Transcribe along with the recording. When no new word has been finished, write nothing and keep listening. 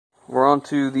we're on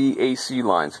to the AC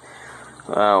lines.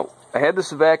 I had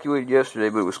this evacuated yesterday,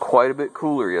 but it was quite a bit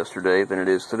cooler yesterday than it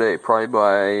is today, probably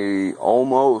by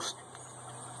almost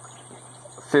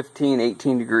 15,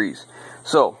 18 degrees.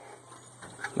 So,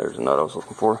 there's a nut I was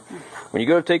looking for. When you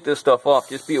go to take this stuff off,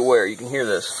 just be aware, you can hear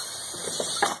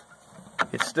this.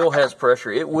 It still has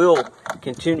pressure. It will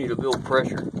continue to build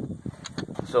pressure.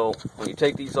 So, when you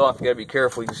take these off, you gotta be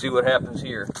careful. You can see what happens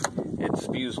here. It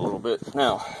spews a little bit.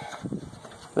 Now,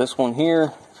 this one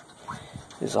here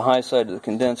is the high side of the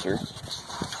condenser.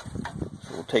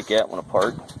 So we'll take that one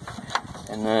apart.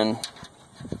 And then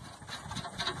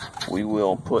we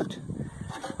will put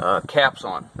caps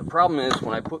on. The problem is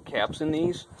when I put caps in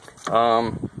these,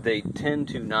 they tend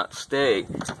to not stay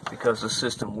because the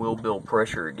system will build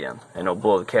pressure again and it'll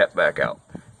blow the cap back out,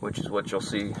 which is what you'll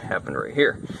see happen right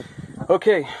here.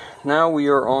 Okay, now we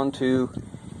are on to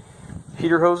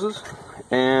heater hoses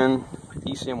and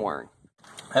ECM wiring.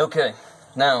 Okay,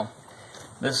 now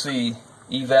this is the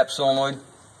evap solenoid,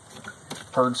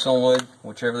 purge solenoid,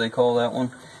 whichever they call that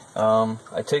one.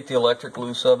 I take the electric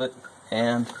loose of it,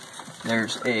 and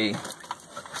there's a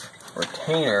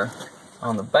retainer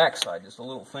on the back side, just a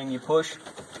little thing you push,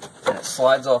 and it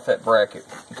slides off that bracket,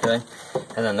 okay?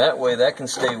 And then that way, that can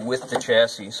stay with the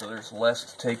chassis, so there's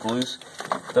less to take loose.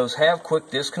 Those have quick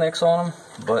disconnects on them,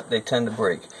 but they tend to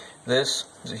break. This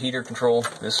is a heater control.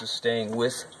 This is staying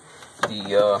with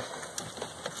the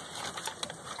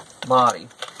body,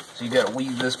 so you got to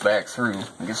weave this back through.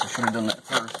 I guess I should have done that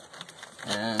first.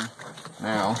 And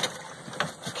now,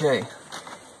 okay,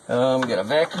 we got a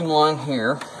vacuum line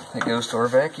here that goes to our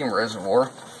vacuum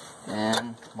reservoir,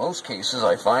 and most cases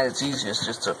I find it's easiest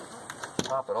just to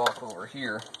pop it off over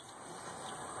here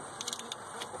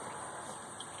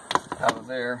out of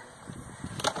there,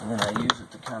 and then I use it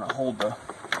to kind of hold the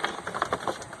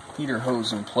heater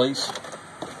hose in place.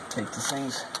 Take the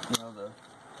things, you know,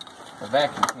 the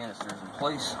vacuum canisters in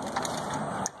place,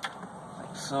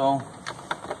 like so.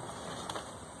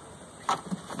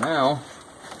 Now,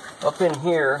 up in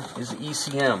here is the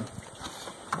ECM,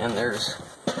 and there's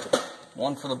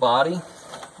one for the body,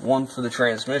 one for the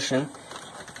transmission,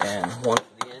 and one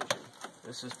for the engine.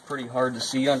 This is pretty hard to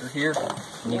see under here.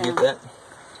 Can you get that?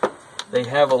 They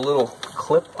have a little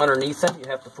clip underneath them you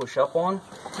have to push up on.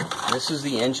 This is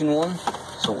the engine one,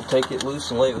 so we'll take it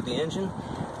loose and lay it with the engine.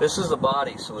 This is the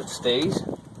body, so it stays.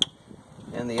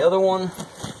 And the other one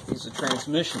is the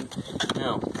transmission.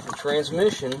 Now, the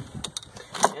transmission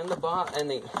and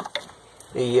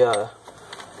the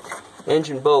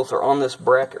engine both are on this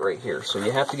bracket right here. So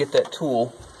you have to get that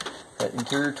tool, that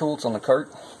interior tool. It's on the cart.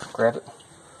 Grab it.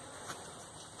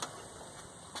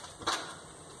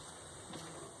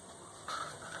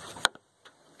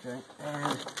 Okay,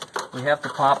 and we have to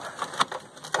pop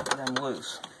them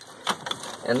loose.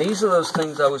 And these are those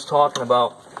things I was talking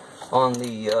about on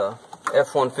the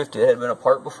F150 that had been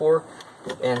apart before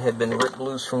and had been ripped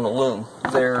loose from the loom.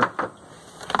 They're,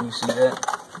 can you see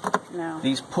that? No.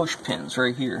 These push pins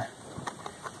right here.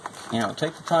 You know,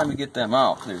 take the time to get them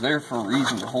out. They're there for a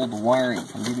reason, to hold the wiring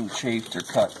from getting chafed or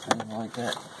cut, anything like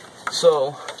that.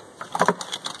 So,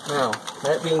 now,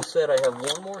 that being said, I have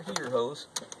one more heater hose,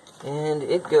 and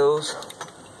it goes,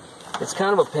 it's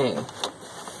kind of a pain.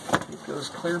 It goes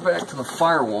clear back to the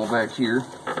firewall back here,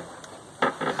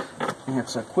 and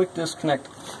it's a quick disconnect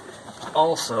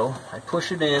also. I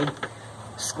push it in,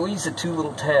 squeeze the two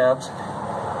little tabs,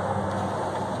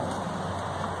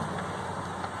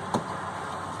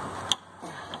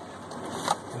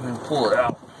 and then pull it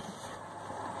out,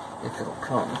 if it'll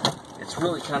come. It's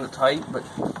really kind of tight, but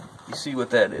you see what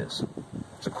that is.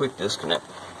 It's a quick disconnect,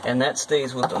 and that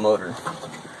stays with the motor.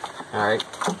 Alright,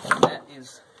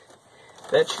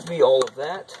 that should be all of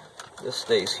that. This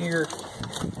stays here,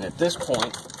 and at this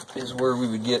point is where we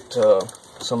would get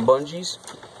some bungees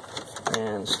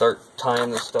and start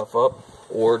tying this stuff up,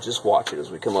 or just watch it as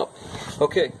we come up.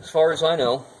 Okay, as far as I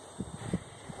know,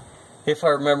 if I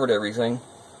remembered everything,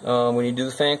 when you do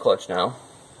the fan clutch now,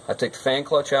 I take the fan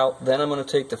clutch out, then I'm going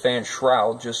to take the fan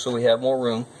shroud just so we have more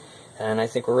room, and I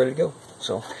think we're ready to go.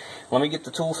 So let me get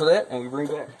the tool for that, and we bring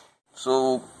back.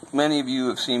 So many of you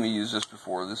have seen me use this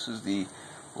before. This is the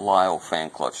Lyle fan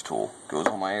clutch tool. Goes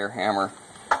on my air hammer.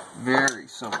 Very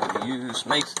simple to use.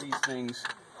 Makes these things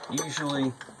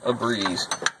usually a breeze.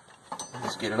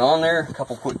 Just get it on there, a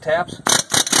couple quick taps,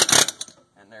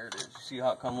 and there it is. You see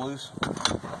how it come loose?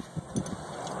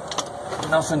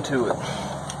 Nothing to it.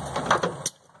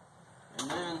 And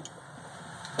then,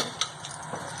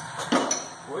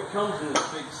 well, it comes in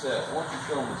this big set. Why don't you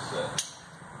show them this set?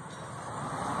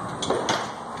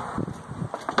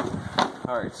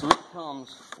 Alright, so it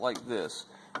comes like this.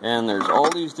 And there's all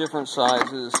these different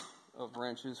sizes.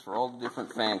 wrenches for all the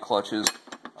different fan clutches.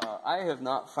 I have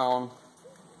not found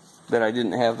that I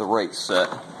didn't have the right set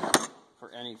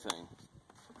for anything.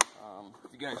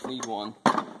 If you guys need one,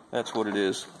 that's what it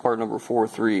is. Part number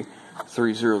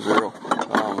 43300.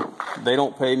 They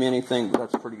don't pay me anything, but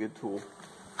that's a pretty good tool.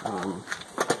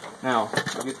 Now,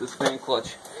 I'll get this fan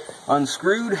clutch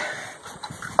unscrewed,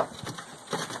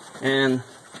 and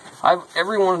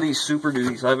every one of these Super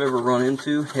Duties I've ever run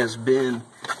into has been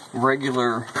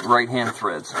regular right-hand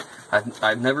threads.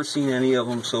 I've never seen any of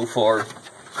them so far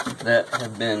that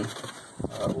have been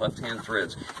left-hand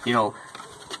threads. You know,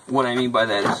 what I mean by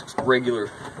that is regular.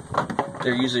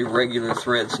 They're usually regular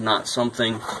threads, not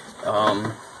something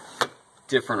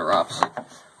different or opposite.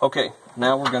 Okay,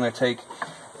 now we're going to take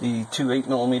the two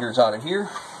 8mm out of here,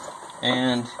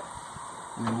 and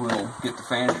we will get the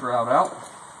fan shroud out.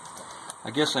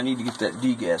 I guess I need to get that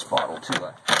degas bottle too.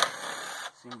 I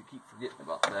seem to keep forgetting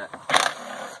about that.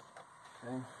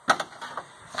 Okay,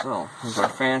 so here's our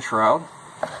fan shroud,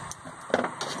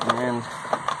 and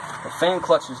the fan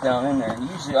clutch is down in there, and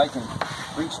usually I can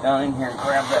reach down in here and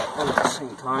grab that both at the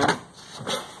same time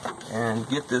and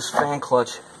get this fan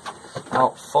clutch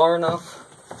out far enough,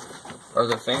 or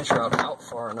the fan shroud out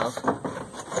far enough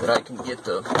that I can get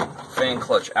the fan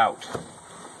clutch out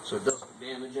so it doesn't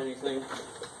damage anything.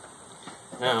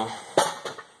 Now,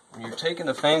 when you're taking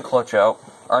the fan clutch out,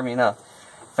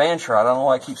 fan shroud, I don't know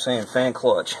why I keep saying fan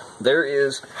clutch, there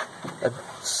is a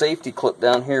safety clip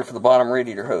down here for the bottom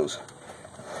radiator hose.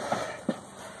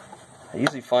 I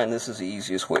usually find this is the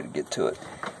easiest way to get to it.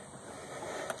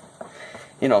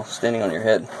 You know, standing on your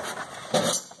head.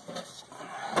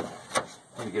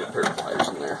 Let me get a pair of pliers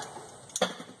in there.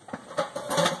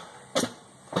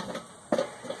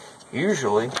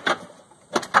 Usually,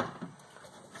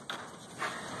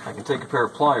 I can take a pair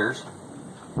of pliers,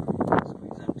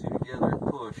 squeeze them two together and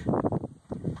push,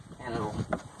 and it'll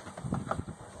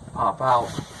pop out.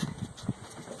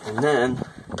 And then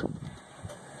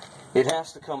it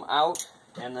has to come out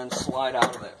and then slide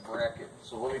out of that bracket.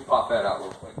 So let me pop that out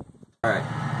real quick. Alright,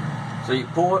 so you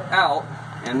pull it out,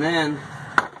 and then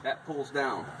that pulls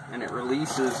down, and it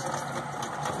releases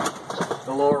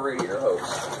the lower radiator hose.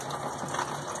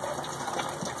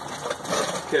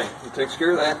 Okay, it takes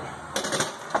care of that.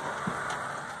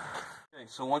 Okay,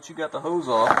 so once you got the hose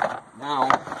off, now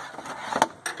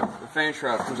the fan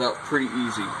shroud comes out pretty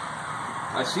easy.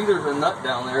 I see there's a nut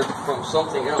down there from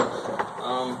something else.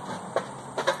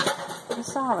 I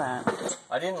saw that.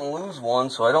 I didn't lose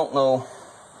one, so I don't know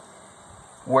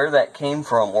where that came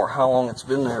from or how long it's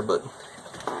been there, but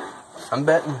I'm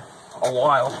betting a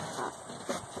while.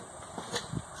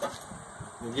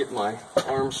 Let me get my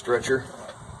arm stretcher.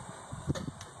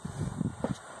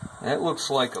 That looks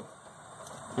like a,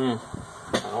 I don't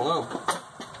know.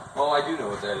 Oh, I do know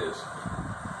what that is.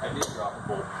 I did drop a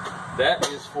bolt. That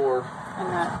is for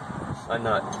a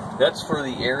nut. That's for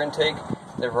the air intake.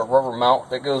 There's a rubber mount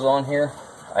that goes on here.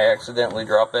 I accidentally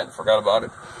dropped that and forgot about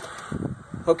it.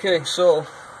 Okay, so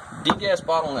degas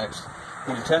bottlenecks.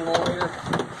 Need a 10mm.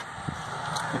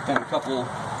 Get them a couple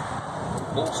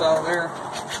bolts out of there.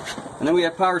 And then we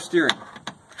have power steering.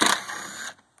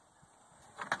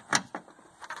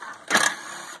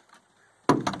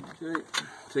 Okay,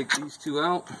 take these two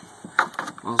out.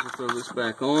 I'll also throw this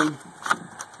back on.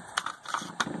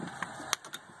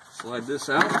 Slide this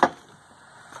out.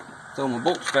 Throw my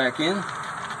bolts back in.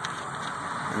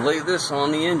 And lay this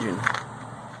on the engine.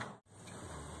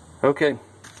 Okay,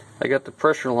 I got the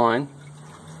pressure line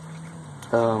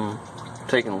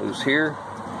taken loose here.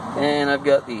 And I've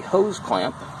got the hose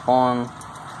clamp on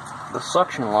the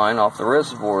suction line off the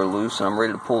reservoir loose, and I'm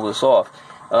ready to pull this off.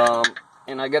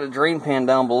 And I got a drain pan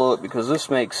down below it because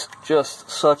this makes just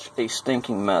such a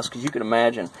stinking mess. Because you can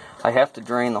imagine, I have to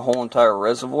drain the whole entire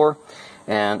reservoir,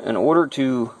 and in order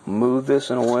to move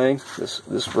this in a way, this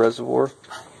reservoir,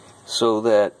 so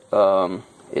that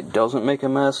it doesn't make a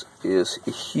mess, is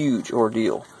a huge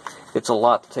ordeal. It's a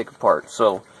lot to take apart.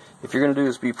 So if you're going to do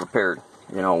this, be prepared.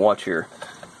 You know, watch here.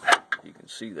 You can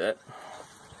see that.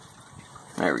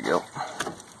 There we go.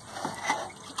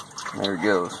 There it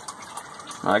goes.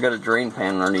 Now I got a drain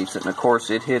pan underneath it, and of course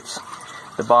it hits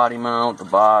the body mount, the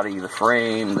body, the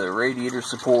frame, the radiator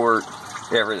support,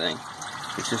 everything.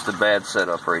 It's just a bad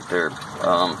setup right there.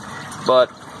 But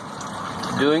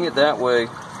doing it that way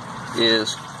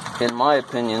is, in my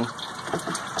opinion,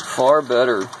 far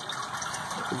better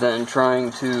than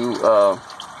trying to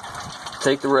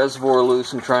take the reservoir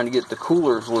loose and trying to get the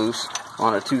coolers loose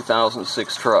on a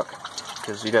 2006 truck,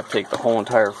 because you'd have to take the whole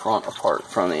entire front apart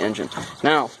from the engine.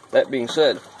 Now, that being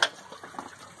said,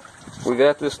 we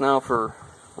got this now for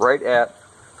right at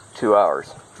 2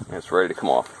 hours, and it's ready to come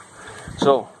off.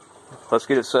 So let's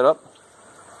get it set up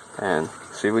and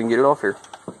see if we can get it off here.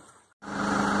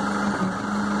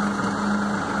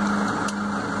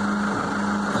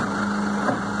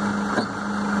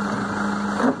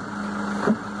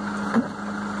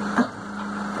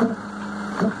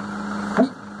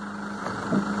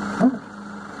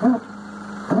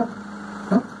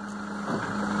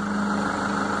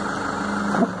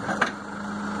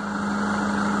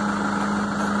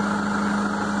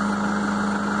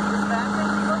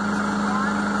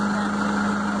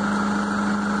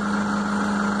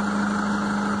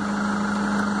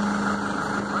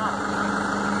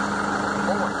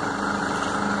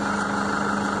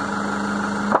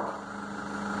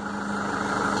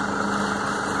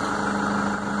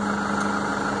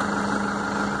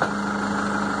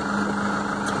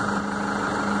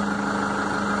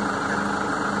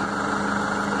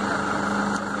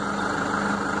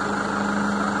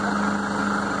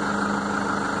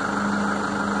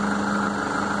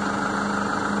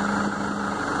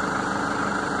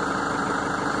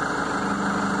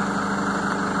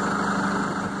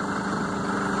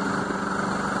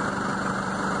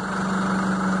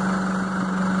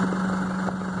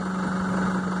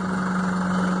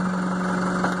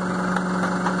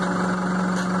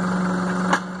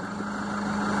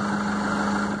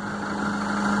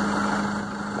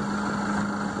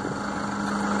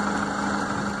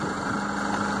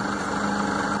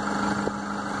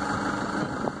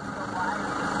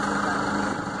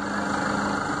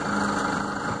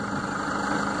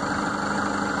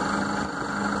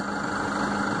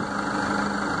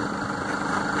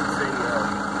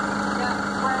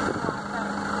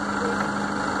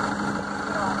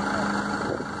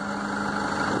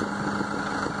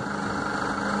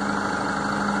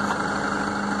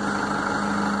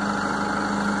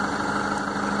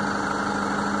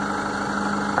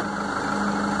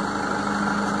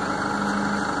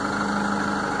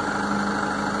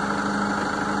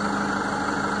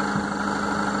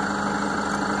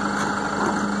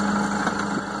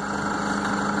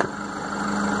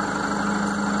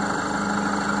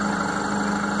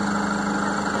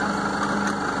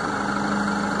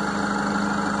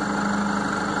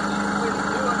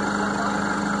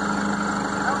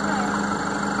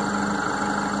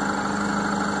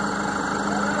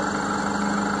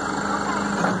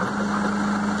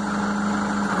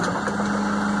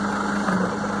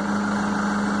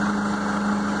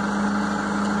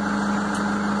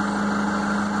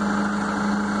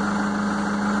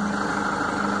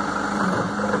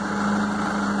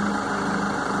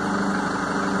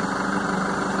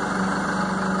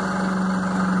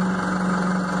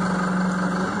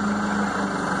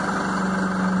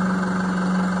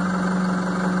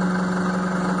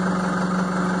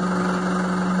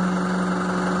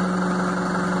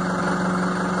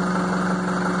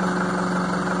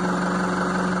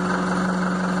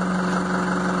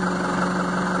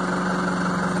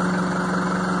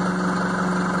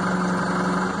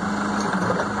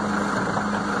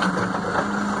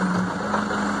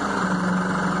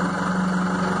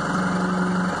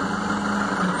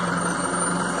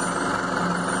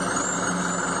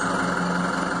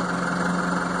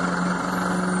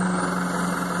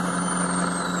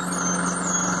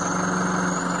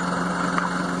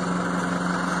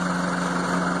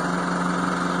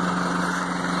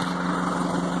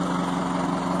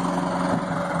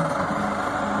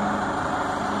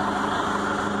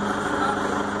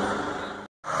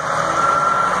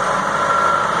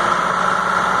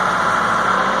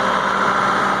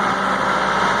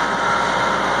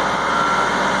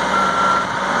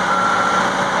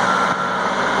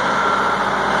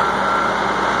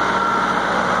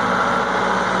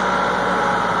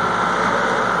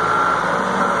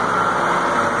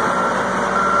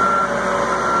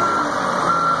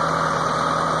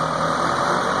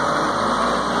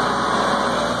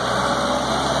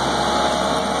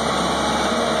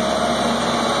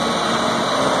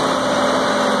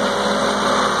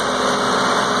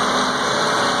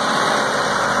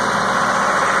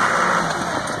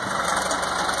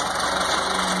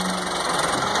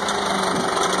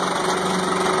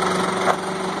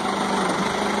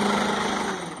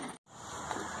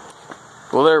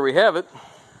 Well, there we have it.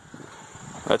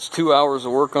 That's 2 hours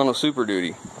of work on a Super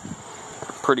Duty.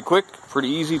 Pretty quick, pretty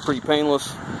easy, pretty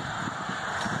painless.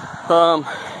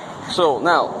 So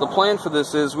now, the plan for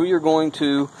this is we are going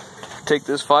to take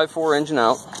this 5.4 engine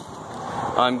out.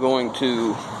 I'm going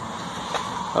to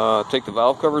take the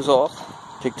valve covers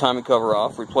off, take timing cover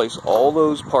off, replace all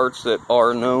those parts that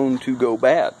are known to go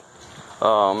bad.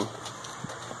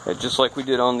 Just like we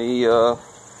did on the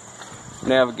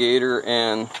Navigator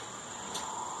and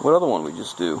what other one we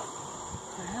just do?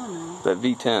 I don't know. that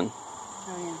V10.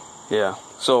 Oh Yeah,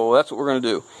 so that's what we're going to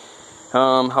do.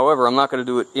 However, I'm not going to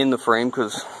do it in the frame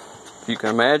because if you can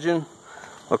imagine,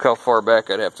 look how far back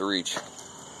I'd have to reach.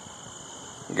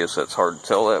 I guess that's hard to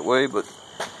tell that way, but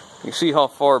you see how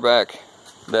far back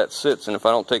that sits, and if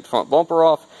I don't take the front bumper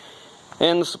off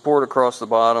and the support across the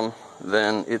bottom,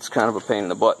 then it's kind of a pain in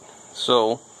the butt.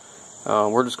 So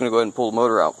we're just going to go ahead and pull the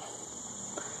motor out,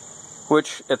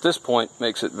 which at this point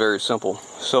makes it very simple.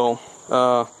 So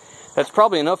that's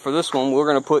probably enough for this one. We're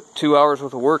going to put 2 hours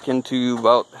worth of work into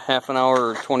about half an hour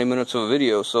or 20 minutes of a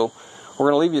video, so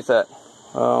we're going to leave you at that.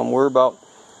 We're about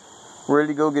ready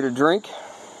to go get a drink.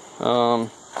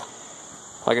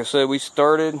 Like I said, we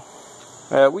started,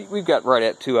 we've got right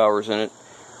at 2 hours in it,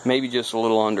 maybe just a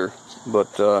little under,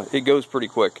 but it goes pretty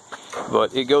quick.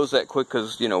 But it goes that quick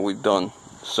because, you know, we've done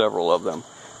several of them.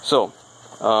 So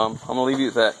I'm going to leave you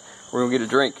with that. We're going to get a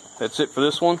drink. That's it for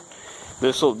this one.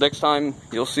 Next time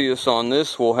you'll see us on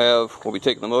this, we'll be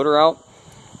taking the motor out,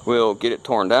 we'll get it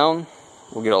torn down,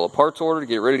 we'll get all the parts ordered,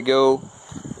 get it ready to go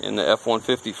in the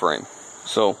F150 frame.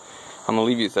 So I'm going to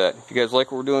leave you with that. If you guys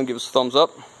like what we're doing, give us a thumbs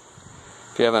up.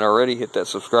 If you haven't already, hit that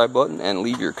subscribe button and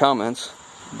leave your comments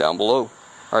down below.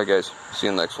 Alright guys, see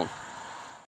you in the next one.